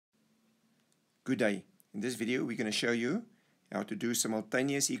Good day. In this video we're going to show you how to do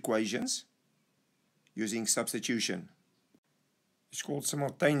simultaneous equations using substitution. It's called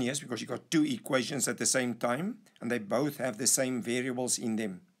simultaneous because you've got two equations at the same time and they both have the same variables in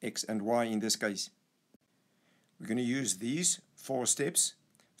them, x and y in this case. We're going to use these 4 steps.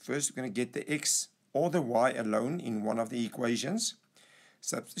 First we're going to get the x or the y alone in one of the equations.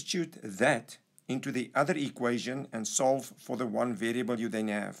 Substitute that into the other equation and solve for the one variable you then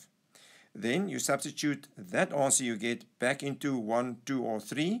have. Then you substitute that answer you get back into 1, 2 or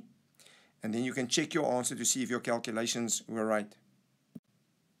 3 and then you can check your answer to see if your calculations were right.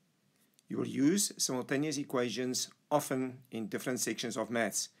 You will use simultaneous equations often in different sections of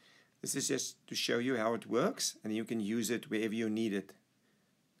maths. This is just to show you how it works and you can use it wherever you need it.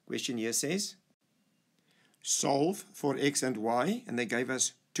 Question here says, solve for x and y, and they gave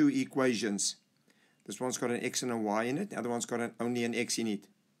us two equations. This one's got an x and a y in it, the other one's got only an x in it.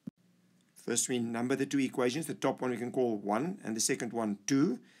 First we number the two equations. The top one we can call 1 and the second one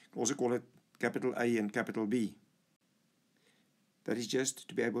 2. We can also call it capital A and capital B. That is just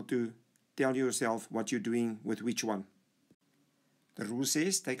to be able to tell yourself what you're doing with which one. The rule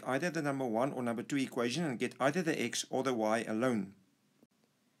says take either the number 1 or number 2 equation and get either the x or the y alone.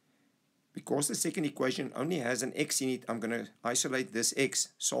 Because the second equation only has an x in it, I'm going to isolate this x,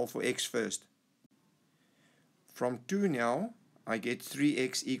 solve for x first. From 2 now, I get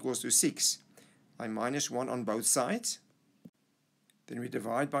 3x equals to 6. I minus 1 on both sides. Then we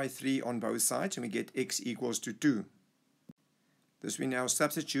divide by 3 on both sides and we get x equals to 2. This we now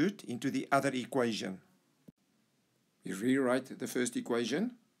substitute into the other equation. We rewrite the first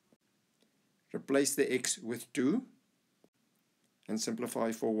equation, replace the x with 2 and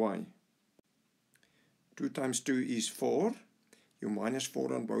simplify for y. 2 times 2 is 4. You minus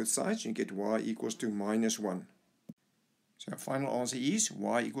 4 on both sides, you get y equals to minus 1. So our final answer is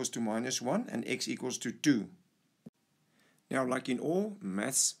y equals to minus 1 and x equals to 2. Now, like in all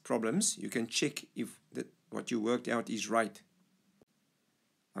maths problems, you can check if what you worked out is right.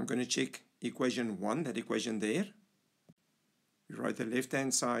 I'm going to check equation 1, that equation there. We write the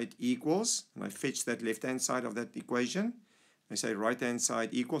left-hand side equals, and I fetch that left-hand side of that equation. I say right-hand side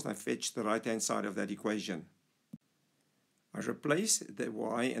equals, and I fetch the right-hand side of that equation. I replace the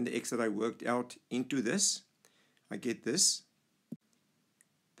y and the x that I worked out into this. I get this.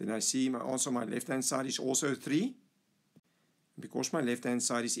 Then I see my answer on my left-hand side is also 3. Because my left-hand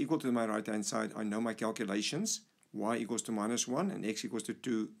side is equal to my right-hand side, I know my calculations. Y equals to minus 1 and x equals to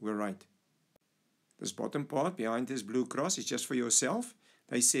 2 were right. This bottom part behind this blue cross is just for yourself.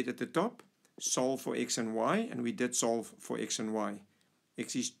 They said at the top, solve for x and y, and we did solve for x and y.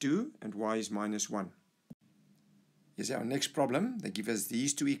 X is 2 and y is minus 1. Here's our next problem. They give us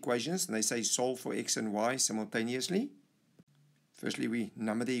these two equations and they say solve for x and y simultaneously. Firstly, we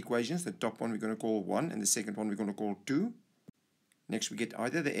number the equations. The top one we're going to call 1 and the second one we're going to call 2. Next, we get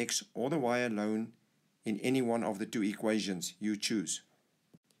either the x or the y alone in any one of the two equations you choose.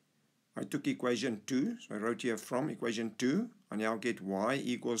 I took equation 2, so I wrote here from equation 2. I now get y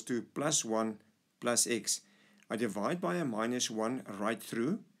equals to plus 1 plus x. I divide by a minus 1 right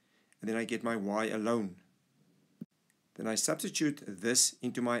through, and then I get my y alone. Then I substitute this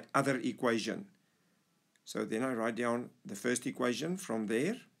into my other equation. So then I write down the first equation from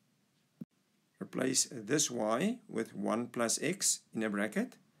there. Replace this y with 1 plus x in a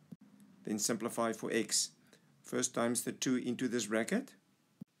bracket. Then simplify for x. First times the 2 into this bracket.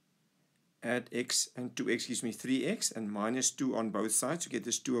 Add x and 2x gives me 3x and minus 2 on both sides. You get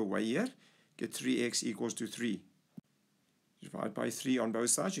this 2 away here. Get 3x equals to 3. Divide by 3 on both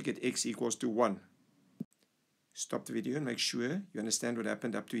sides. You get x equals to 1. Stop the video and make sure you understand what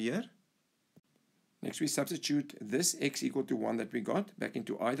happened up to here. Next we substitute this x equal to 1 that we got back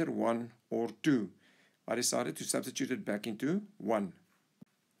into either 1 or 2. I decided to substitute it back into 1.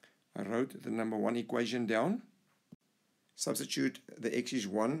 I wrote the number 1 equation down. Substitute the x is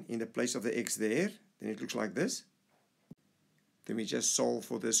 1 in the place of the x there. Then it looks like this. Then we just solve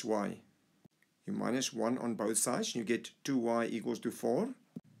for this y. You minus 1 on both sides. You get 2y equals to 4.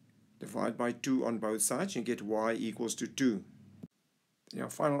 Divide by 2 on both sides. You get y equals to 2. Then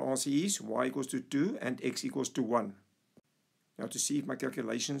our final answer is y equals to 2 and x equals to 1. Now to see if my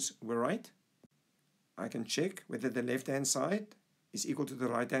calculations were right, I can check whether the left-hand side is equal to the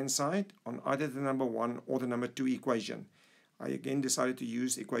right-hand side on either the number 1 or the number 2 equation. I again decided to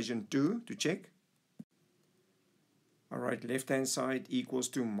use equation 2 to check. I write left-hand side equals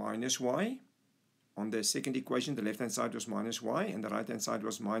to minus y. On the second equation, the left-hand side was minus y and the right-hand side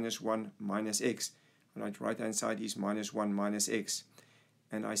was minus 1 minus x. And the right-hand side is minus 1 minus x.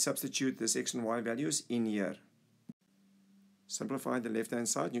 And I substitute this x and y values in here. Simplify the left-hand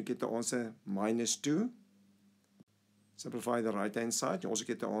side, you get the answer minus 2. Simplify the right-hand side, you also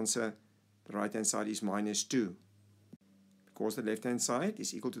get the answer, the right-hand side is minus 2. Because the left-hand side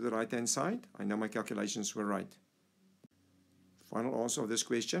is equal to the right-hand side, I know my calculations were right. Final answer of this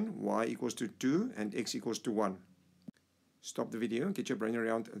question, y equals to 2 and x equals to 1. Stop the video and get your brain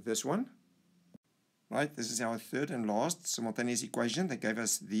around this one. Right, this is our third and last simultaneous equation that gave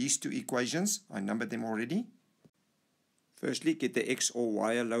us these two equations. I numbered them already. Firstly, get the x or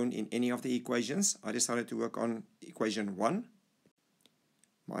y alone in any of the equations. I decided to work on equation 1.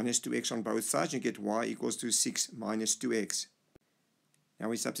 Minus 2x on both sides, you get y equals to 6 minus 2x. Now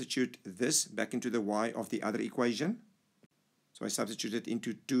we substitute this back into the y of the other equation. So I substitute it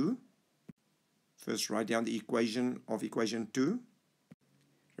into 2. First write down the equation of equation 2.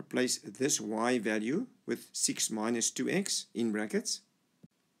 Replace this y value with 6 minus 2x in brackets.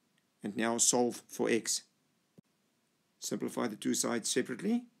 And now solve for x. Simplify the two sides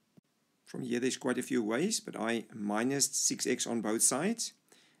separately. From here there's quite a few ways, but I minus 6x on both sides.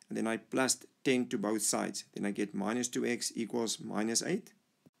 And then I plus 10 to both sides. Then I get minus 2x equals minus 8.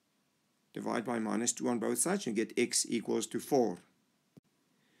 Divide by minus 2 on both sides, you get x equals to 4.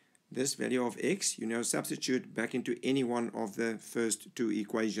 This value of x, you now substitute back into any one of the first two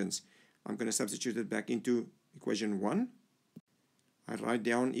equations. I'm going to substitute it back into equation 1. I write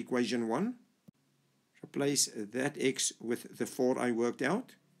down equation 1. Replace that x with the 4 I worked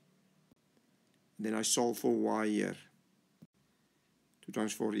out. Then I solve for y here. 2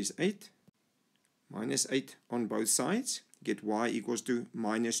 times 4 is 8. Minus 8 on both sides. Get y equals to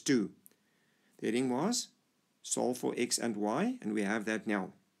minus 2. The heading was solve for x and y, and we have that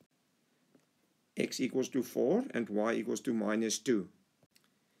now. X equals to 4 and y equals to minus 2.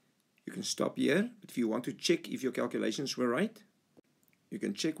 You can stop here, but if you want to check if your calculations were right, you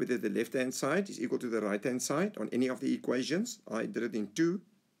can check whether the left-hand side is equal to the right-hand side on any of the equations. I did it in 2.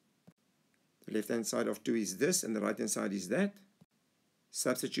 The left-hand side of 2 is this, and the right-hand side is that.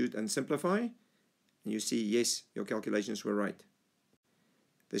 Substitute and simplify, and you see, yes, your calculations were right.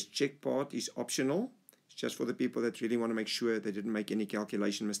 This check part is optional. It's just for the people that really want to make sure they didn't make any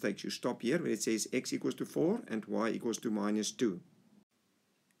calculation mistakes. You stop here where it says x equals to 4 and y equals to minus 2.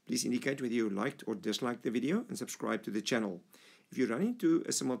 Please indicate whether you liked or disliked the video and subscribe to the channel. If you run into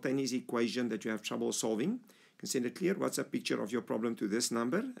a simultaneous equation that you have trouble solving, you can send a clear WhatsApp picture of your problem to this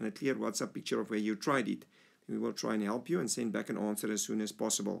number and a clear WhatsApp picture of where you tried it. We will try and help you and send back an answer as soon as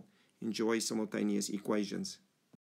possible. Enjoy simultaneous equations.